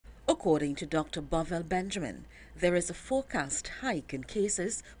According to Dr. Bovell-Benjamin, there is a forecast hike in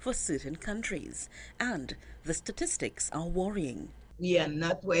cases for certain countries, and the statistics are worrying. We are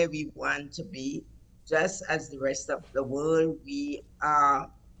not where we want to be. Just as the rest of the world,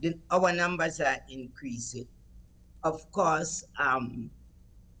 our numbers are increasing. Of course,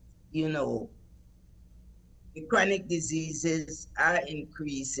 you know, the chronic diseases are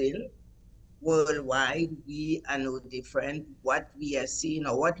increasing worldwide. We are no different. What we are seeing,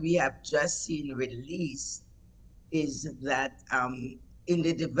 or what we have just seen released, is that in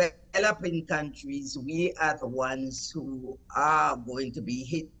the developing countries, we are the ones who are going to be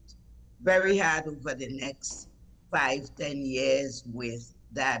hit very hard over the next 5, 10 years with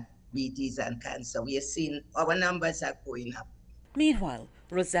diabetes and cancer. We are seeing our numbers are going up. Meanwhile,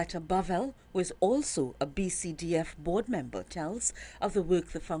 Rosetta Bovell, who is also a BCDF board member, tells of the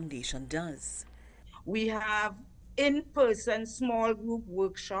work the foundation does. We have in-person small group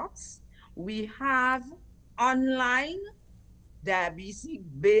workshops. We have online diabetes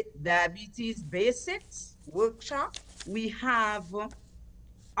basics workshop. We have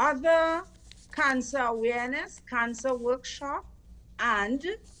other cancer awareness, cancer workshop, and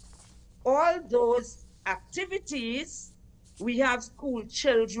all those activities. We have school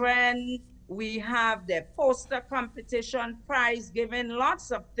children, we have the poster competition, prize giving, lots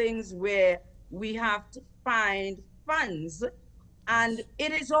of things where we have to find funds. And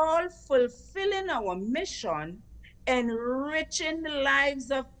it is all fulfilling our mission, enriching the lives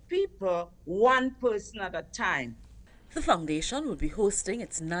of people, one person at a time. The foundation will be hosting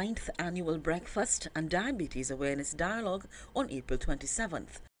its 9th annual Breakfast and Diabetes Awareness Dialogue on April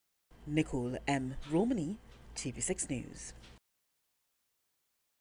 27th. Nicole M Romany, TV6 News.